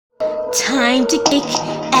Time to kick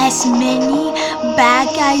as many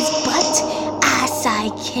bad guys' butt as I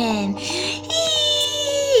can.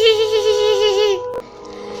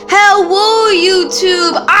 Hello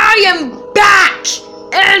YouTube, I am back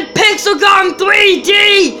in Pixelgun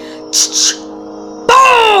 3D.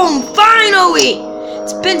 Boom! Finally!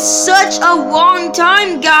 It's been such a long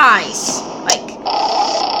time, guys. Like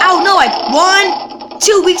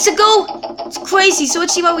 2 weeks ago? It's crazy. So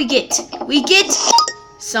let's see what we get. We get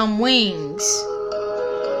some wings.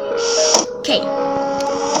 Okay.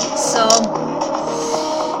 So,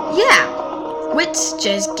 yeah. Let's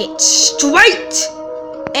just get straight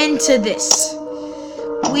into this.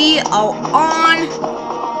 We are on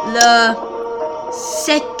the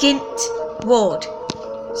second world.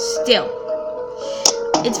 Still.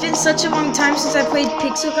 It's been such a long time since I played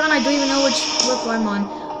Pixelgun, I don't even know which level I'm on.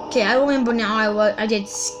 Okay, I remember now I did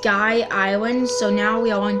Sky Island, so now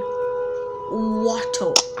we are on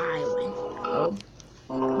Water Island. Oh,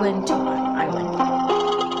 Winter Island.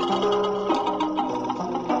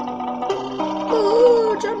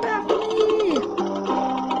 Ooh, jump after me!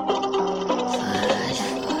 Fudge.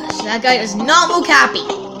 That guy is not look happy.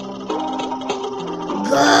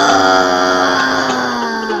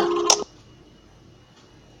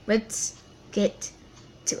 Let's get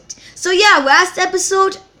to it. So yeah, last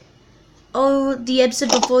episode, the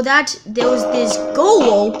episode before that, there was this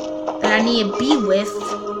girl that I need to be with.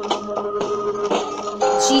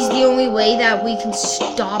 She's the only way that we can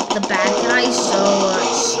stop the bad guys.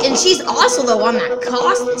 So, and she's also the one that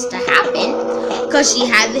caused this to happen, because she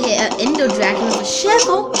had to hit an Ender Dragon with a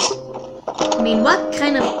shovel. I mean, what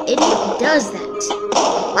kind of idiot does that?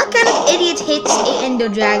 What kind of idiot hits an Ender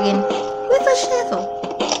Dragon with a shovel?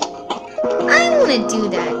 I don't want to do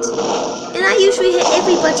that. And I usually hit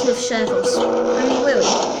everybody with shovels. I mean, really.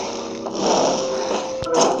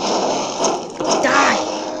 Die!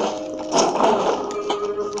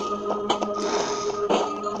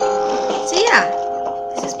 So yeah,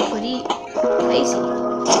 this is pretty crazy.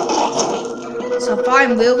 So far,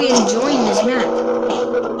 I'm really enjoying this map.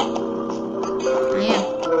 I am.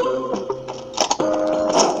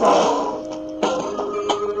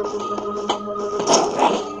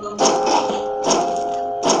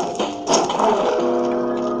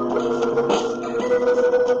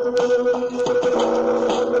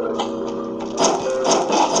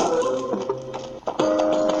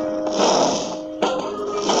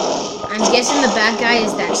 I'm guessing the bad guy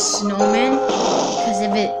is that snowman, because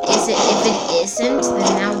if it isn't, then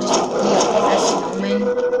that would just be that snowman.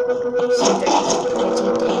 Seems like it's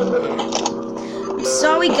pretty dang bad. I'm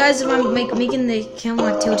sorry guys if I'm making the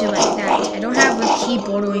camera tilted like that. I don't have a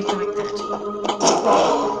keyboard or anything like that.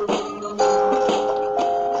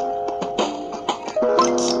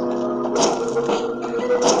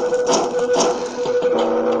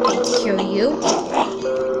 Kill you.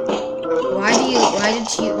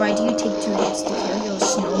 Why do you take 2 hits to kill your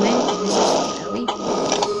snowman?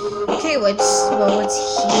 Okay, let's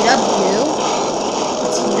heat up you.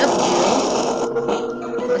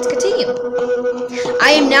 Let's continue.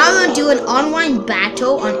 I am now gonna do an online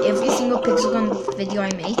battle on every single Pixelgun video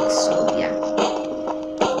I make, so yeah.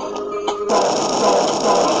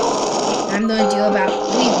 I'm gonna do about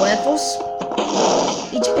 3 levels.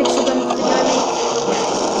 Each Pixelgun video I make. Yeah,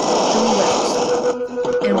 3 levels.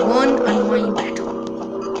 And 1 online battle.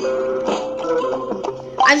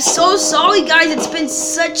 I'm so sorry guys, it's been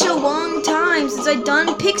such a long time since I've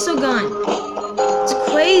done Pixelgun. It's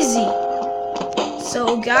crazy.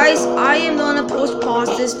 So guys, I am gonna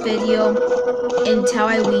pause this video until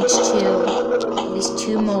I reach to at least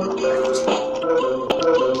 2 more left.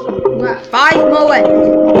 We're at 5 more left.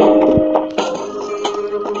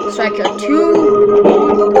 So I killed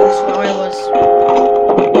 2. That's where I was.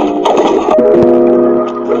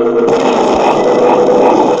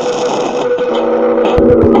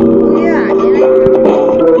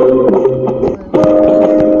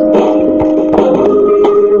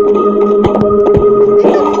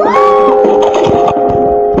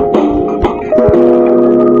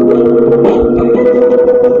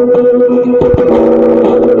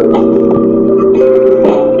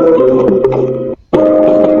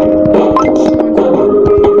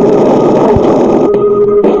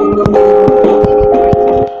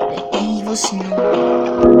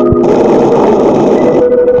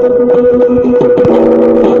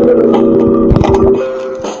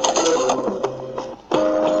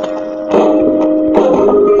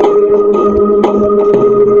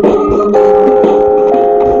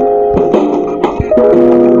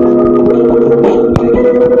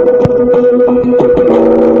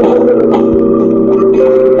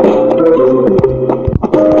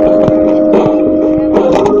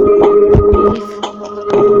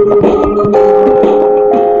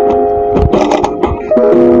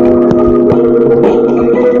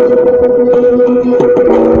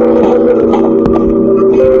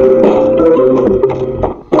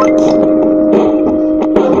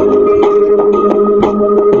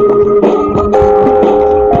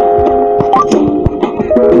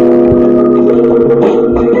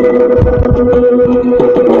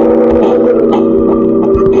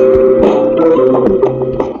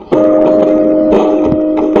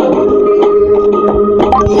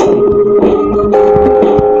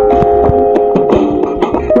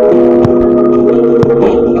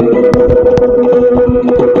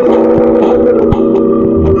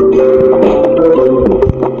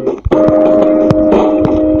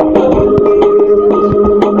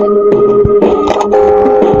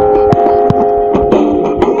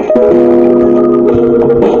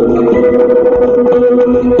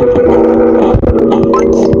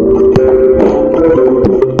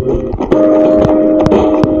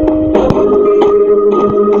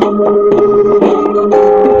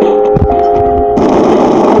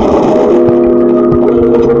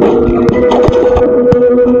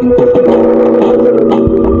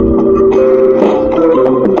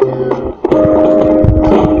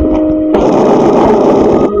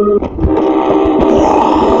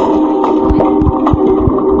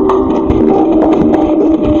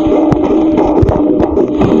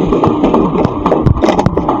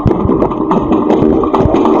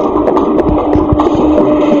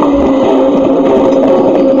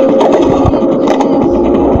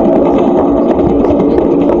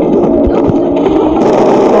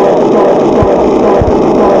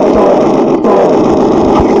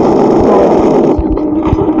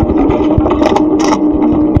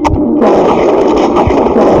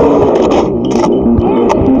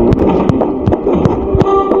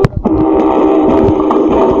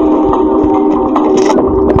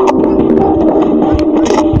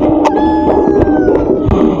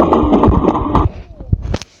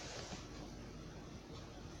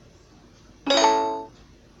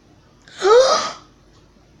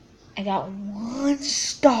 I got 1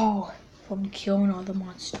 star from killing all the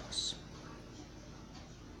monsters.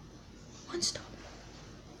 1 star.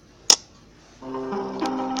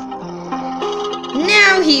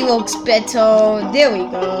 Now he looks better. There we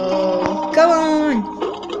go. Come on.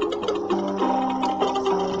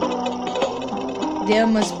 There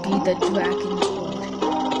must be the dragon's word.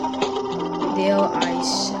 There I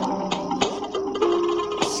shall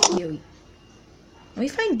be. Scary. Can we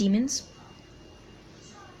find demons?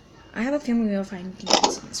 I have a feeling we will find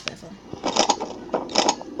demons in this level.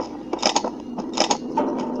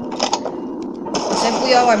 Because if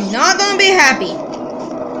we are, I'm not gonna be happy.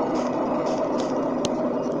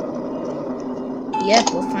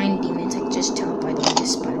 Yep, we'll find demons. I can just tell by the way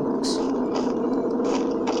this spider looks.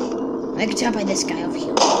 I can tell by this guy over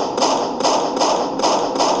here.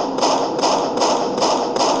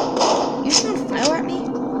 You shooting fire at me?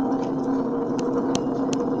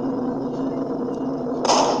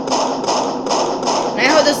 And I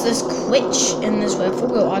heard there's this glitch in this level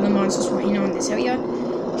where all the monsters were in on this area.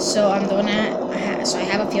 So I'm gonna, so I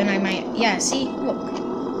have a feeling I might, yeah, see, look.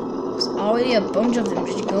 There's already a bunch of them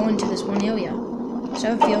just go into this one area. So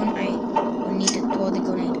I have a feeling I will need to throw the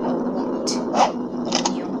grenade a lot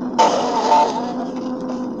over here.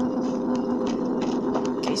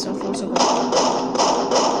 Okay, so far so good.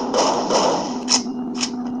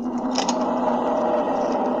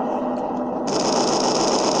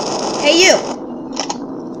 Hey you!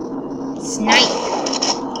 Snipe!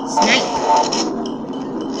 Snipe!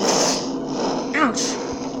 Ouch!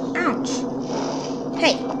 Ouch!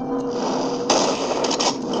 Hey!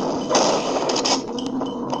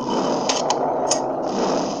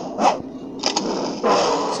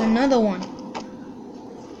 Another one.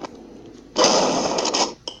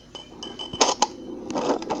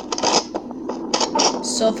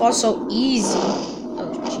 So far so easy.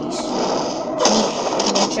 Oh jeez. Need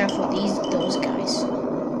to watch out for those guys.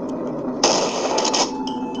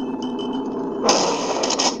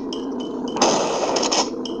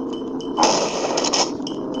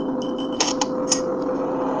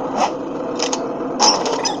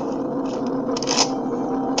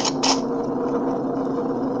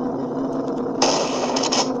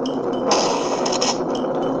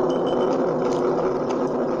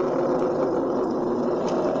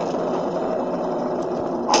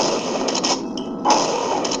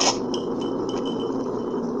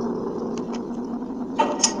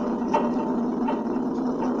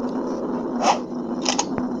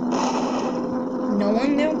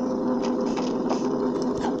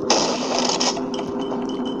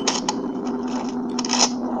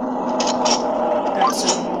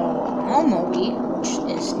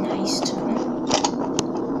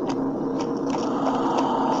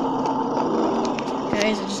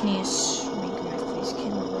 Guys, I just need to shrink my face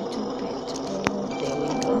cam a little bit. Oh, there we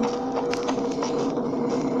go.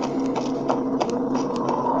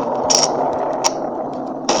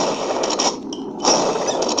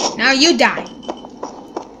 Now you die.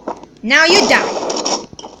 Now you die.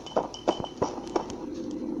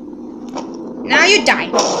 Now you die.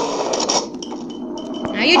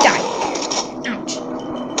 Now you die. Ouch.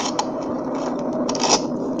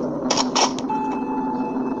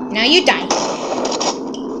 Now you die.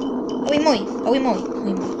 Holy moly, holy moly,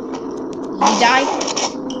 holy moly. You die.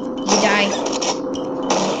 You die.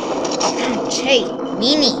 Ouch, hey,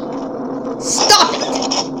 Mimi. Stop it!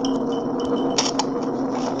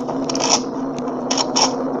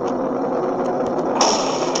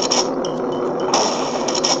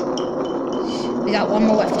 We got one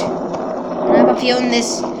more left. I have a feeling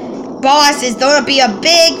this boss is gonna be a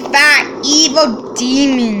big, fat, evil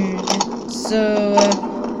demon. So,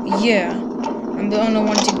 yeah. I'm the only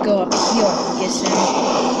one to go up here, I'm guessing.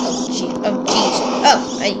 Oh, jeez. Oh, jeez. Oh,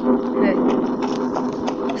 hey.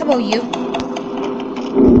 How about you?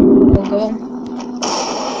 Go.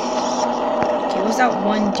 Okay, what's that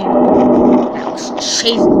one dude that was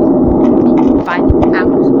chasing me 5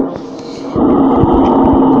 hours ago?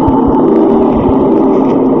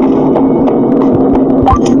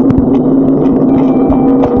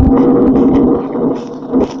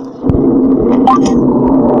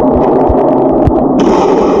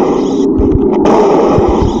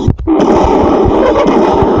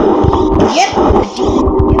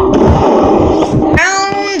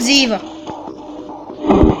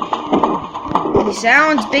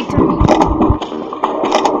 Sounds big to me.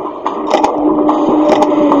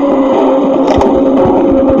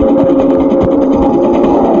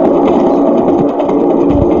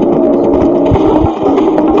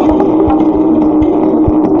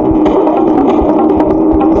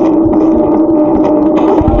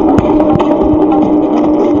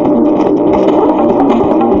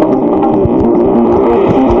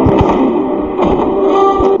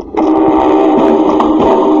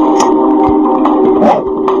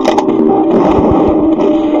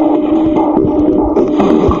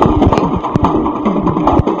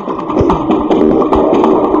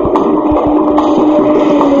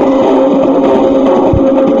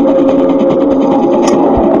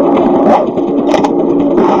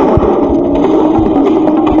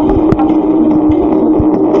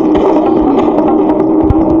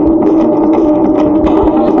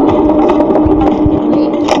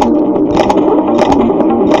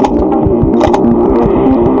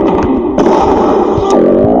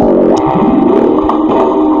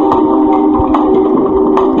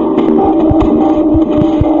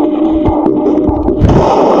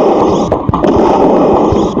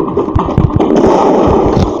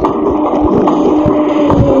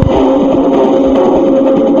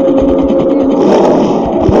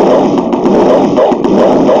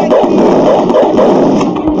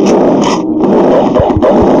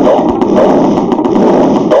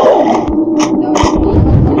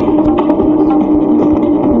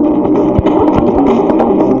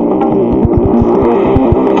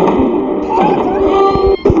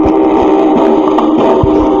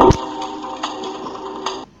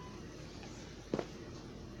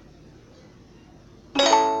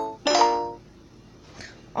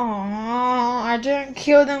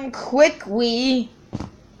 kill them quickly.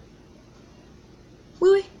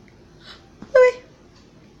 Wait.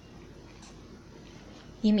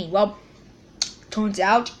 You mean, well, turns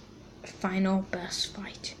out, final boss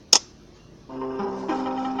fight. There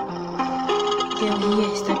he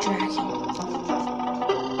is, the dragon.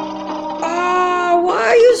 Oh, why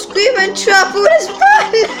are you screaming? Truffle is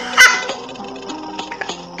fun!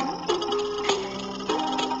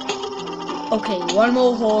 Okay, one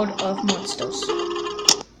more horde of monsters.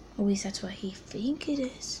 At least that's what he think it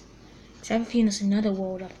is. Because I have a feeling there's another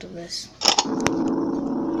world after this.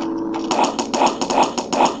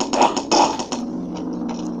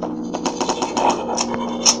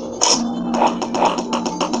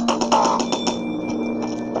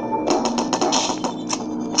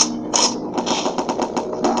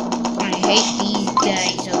 I hate these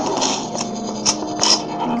guys over here.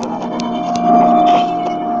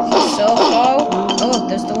 So far. Oh, look,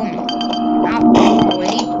 there's the woman. Ow,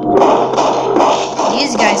 already.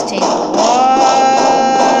 These guys take a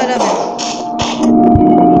lot of it.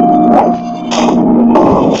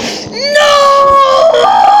 No!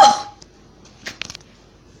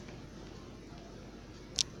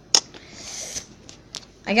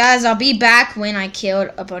 Guys, I'll be back when I killed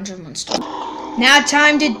a bunch of monsters. Now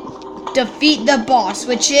time to defeat the boss,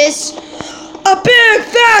 which is a big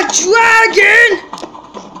fat dragon!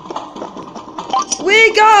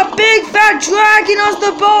 We got a big fat dragon as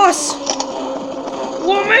the boss!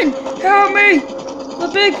 Woman, help me! The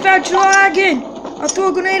big fat dragon! I'll throw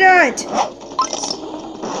a grenade at it.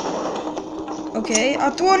 Okay,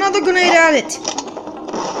 I'll throw another grenade at it.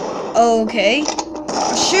 Okay.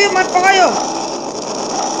 I'll shoot my fire!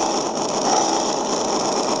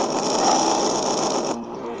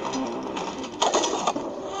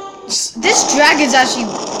 This dragon's actually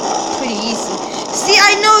pretty easy. See,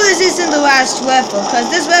 I know this isn't the last level, because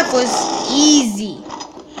this level is easy.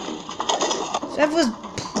 This level is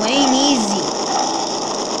plain easy.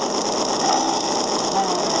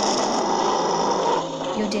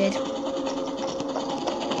 You're dead.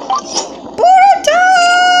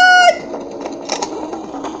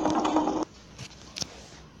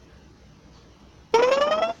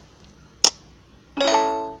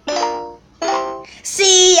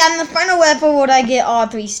 See, on the final level, would I get all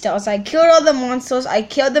 3 stars? I killed all the monsters. I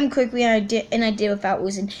killed them quickly, and I did without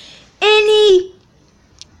losing any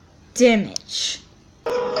damage.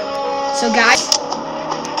 So, guys,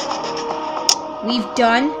 we've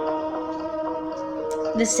done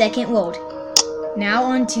the second world. Now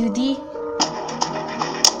on to the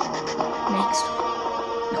next one.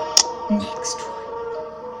 No, next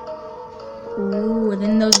one. Ooh, and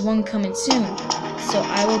then there's one coming soon. So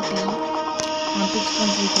I will be on this one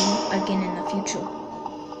with you again in the future.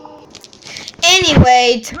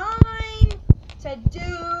 Anyway, time to do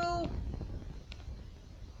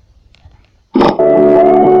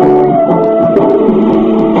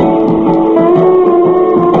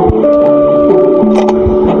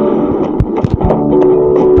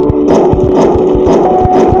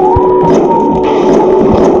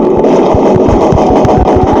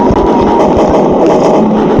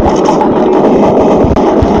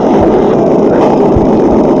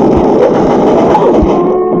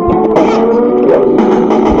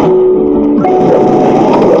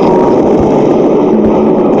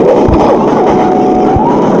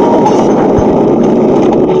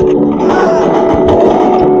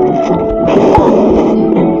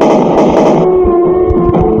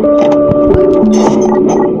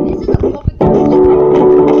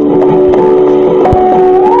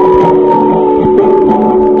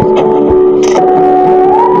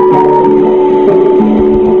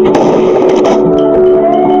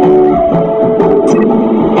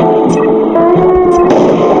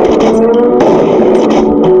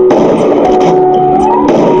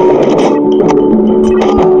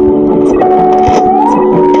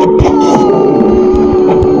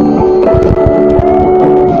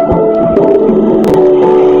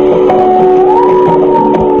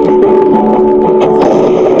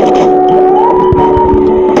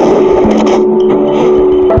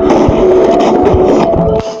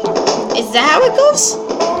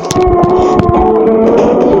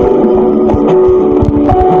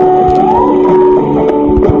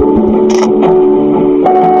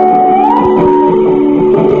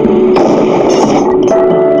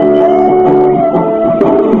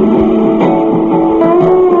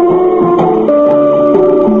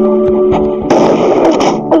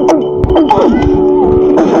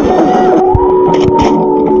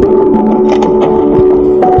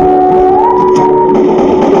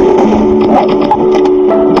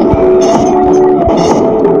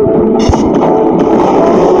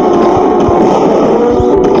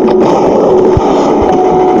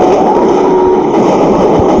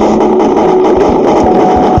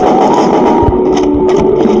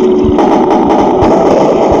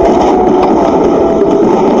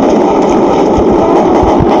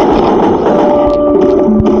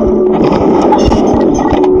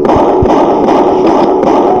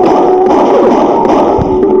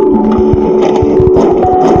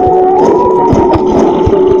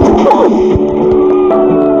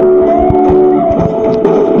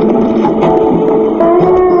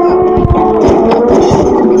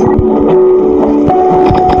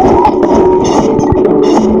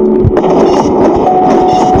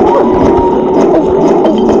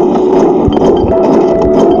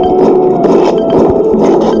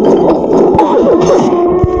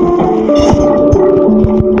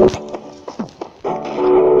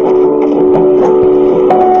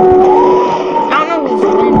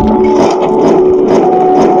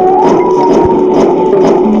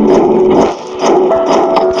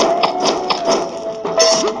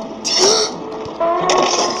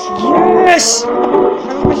Yes! I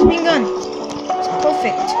have a machine gun. It's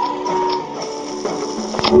perfect.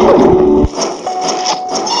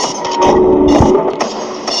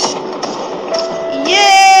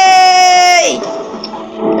 Yay!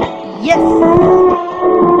 Yes!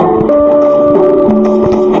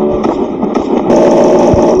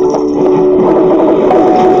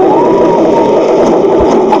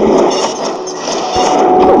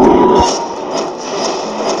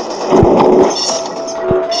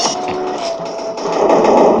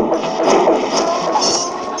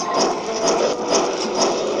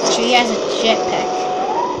 She has a jetpack.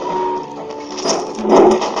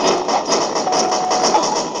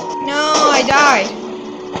 No, I died.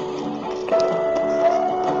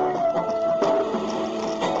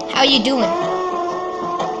 How you doing?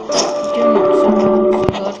 Doing so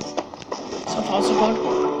good. So far, so good.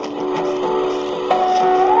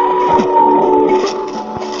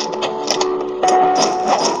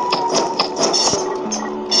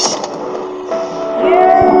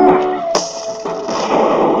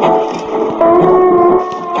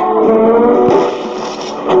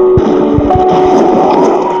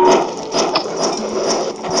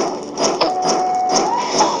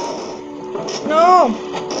 No!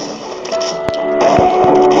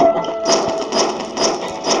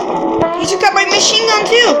 He took out my machine gun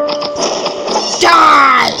too!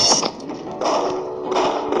 Die!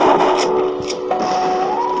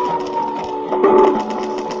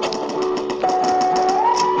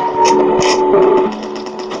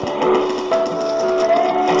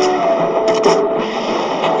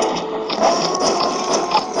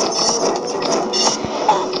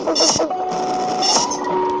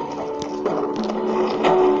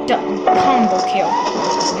 Combo kill.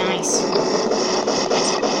 Nice.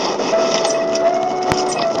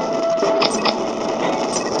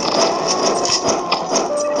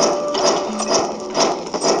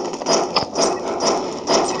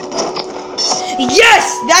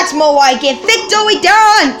 Yes! That's more like it. Victory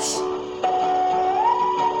dance!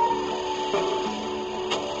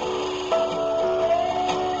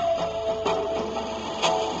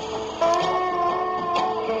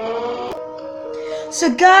 So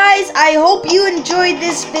guys, I hope you enjoyed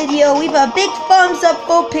this video. Leave a big thumbs up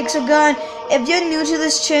for Pixel Gun. If you're new to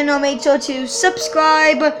this channel, make sure to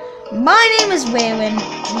subscribe. My name is Waylon.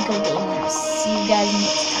 See you guys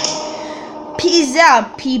next time. Peace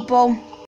out, people.